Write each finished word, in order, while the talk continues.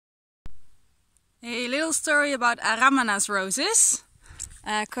little story about Aramana's roses,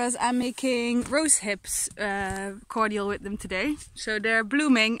 because I'm making rosehips cordial with them today. So they're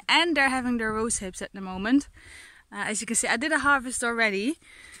blooming and they're having their rosehips at the moment. As you can see, I did a harvest already.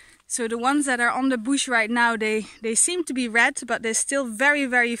 So the ones that are on the bush right now, they seem to be red, but they're still very,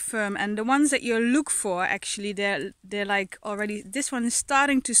 very firm. And the ones that you look for, actually, they're like already, this one is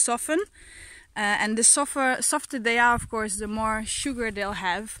starting to soften. And the softer they are, of course, the more sugar they'll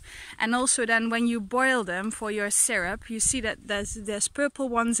have. And also then when you boil them for your syrup, you see that there's purple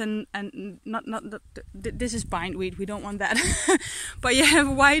ones and not this is bindweed, we don't want that. But you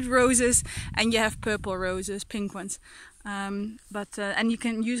have white roses and you have purple roses, pink ones. And you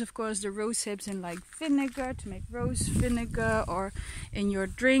can use, of course, the rose hips in like vinegar to make rose vinegar, or in your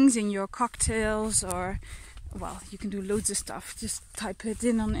drinks, in your cocktails, or well, you can do loads of stuff. Just type it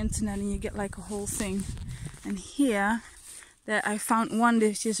in on the internet and you get like a whole thing. And here, that I found one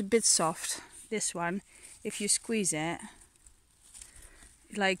that's just a bit soft. This one, if you squeeze it,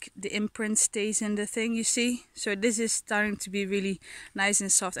 like the imprint stays in the thing, you see? So this is starting to be really nice and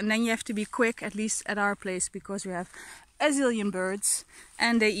soft. And then you have to be quick, at least at our place, because we have a zillion birds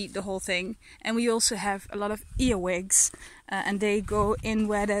and they eat the whole thing. And we also have a lot of earwigs, and they go in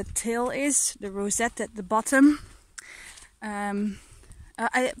where the tail is, the rosette at the bottom. In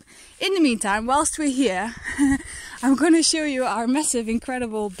the meantime, whilst we're here, I'm going to show you our massive,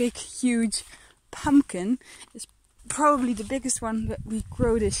 incredible, big, huge pumpkin. It's probably the biggest one that we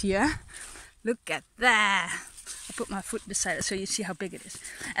grow this year. Look at that! I'll put my foot beside it so you see how big it is.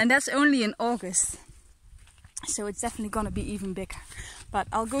 And that's only in August. So it's definitely going to be even bigger. But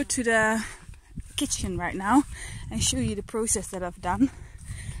I'll go to the kitchen right now and show you the process that I've done.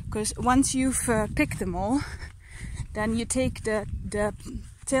 Because once you've picked them all, then you take the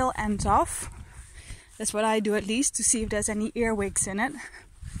tail ends off. That's what I do, at least, to see if there's any earwigs in it.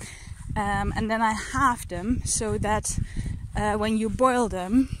 And then I halve them so that when you boil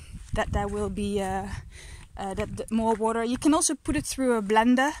them, that there will be more water. You can also put it through a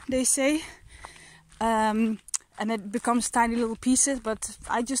blender, they say. And it becomes tiny little pieces, but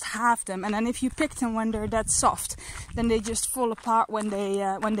I just halve them. And then if you pick them when they're that soft, then they just fall apart when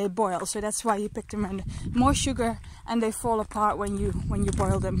they boil. So that's why you pick them when more sugar, and they fall apart when you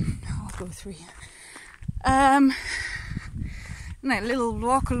boil them. I'll go through here. A little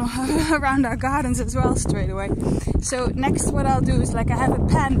walk around our gardens as well straight away. So next, what I'll do is, like, I have a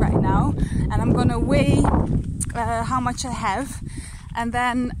pan right now, and I'm gonna weigh how much I have. And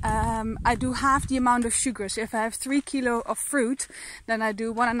then I do half the amount of sugar. So if I have 3 kilos of fruit, then I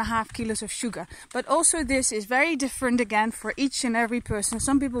do 1.5 kilos of sugar. But also this is very different again for each and every person.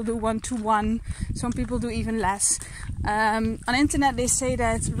 Some people do 1 to 1, some people do even less. On the internet they say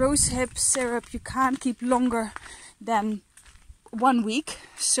that rosehip syrup you can't keep longer than 1 week.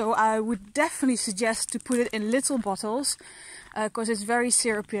 So I would definitely suggest to put it in little bottles, because it's very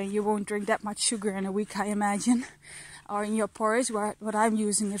syrupy and you won't drink that much sugar in a week, I imagine. Or in your porridge, what I'm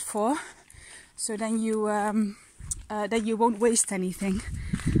using it for. So then you won't waste anything.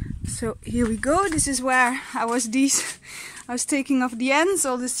 So here we go. This is where I was taking off the ends.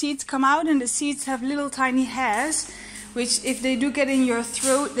 All the seeds come out, and the seeds have little tiny hairs, which if they do get in your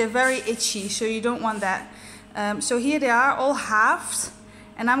throat, they're very itchy. So you don't want that. So here they are, all halved,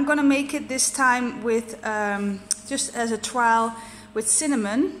 and I'm gonna make it this time with just as a trial with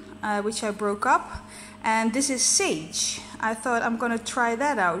cinnamon, which I broke up. And this is sage. I thought I'm gonna try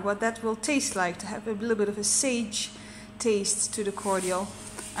that out, what that will taste like, to have a little bit of a sage taste to the cordial.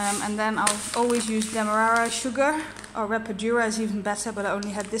 And then I'll always use demerara sugar, or rapadura is even better, but I only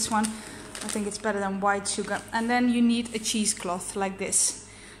had this one. I think it's better than white sugar. And then you need a cheesecloth like this.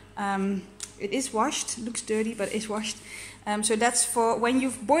 It is washed, it looks dirty, but it's washed. So that's for when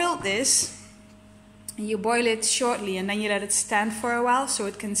you've boiled this. You boil it shortly and then you let it stand for a while so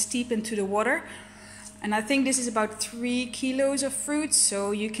it can steep into the water. And I think this is about 3 kilos of fruit, so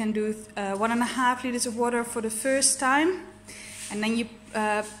you can do 1.5 liters of water for the first time. And then you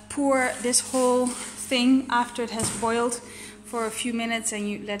pour this whole thing after it has boiled for a few minutes, and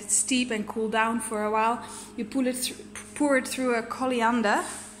you let it steep and cool down for a while. You pour it through a coriander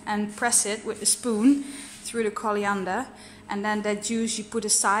and press it with a spoon through the coriander. And then that juice you put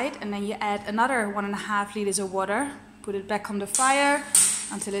aside, and then you add another 1.5 liters of water. Put it back on the fire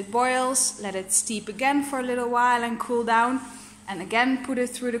until it boils, let it steep again for a little while and cool down, and again put it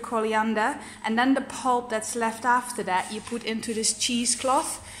through the coriander, and then the pulp that's left after that you put into this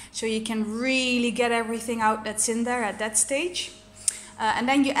cheesecloth, so you can really get everything out that's in there at that stage. And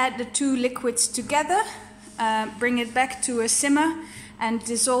then you add the two liquids together, bring it back to a simmer, and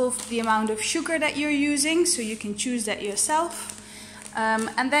dissolve the amount of sugar that you're using, so you can choose that yourself.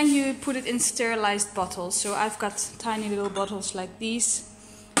 And then you put it in sterilized bottles. So I've got tiny little bottles like these.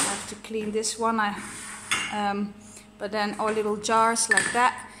 I have to clean this one. But then all little jars like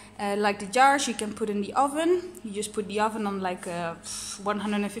that. Like the jars you can put in the oven. You just put the oven on like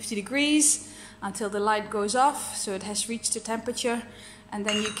 150 degrees until the light goes off, so it has reached the temperature. And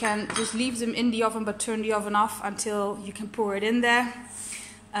then you can just leave them in the oven but turn the oven off until you can pour it in there.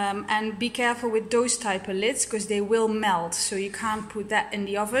 And be careful with those type of lids because they will melt, so you can't put that in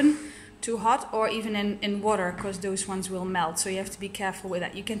the oven too hot or even in water because those ones will melt, so you have to be careful with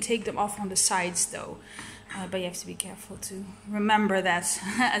that. You can take them off on the sides though, but you have to be careful to remember that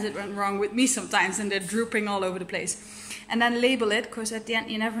as it went wrong with me sometimes and they're drooping all over the place. And then label it, because at the end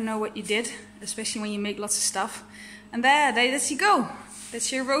you never know what you did, especially when you make lots of stuff. And there you go.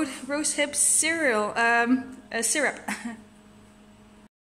 That's your rosehip cereal syrup.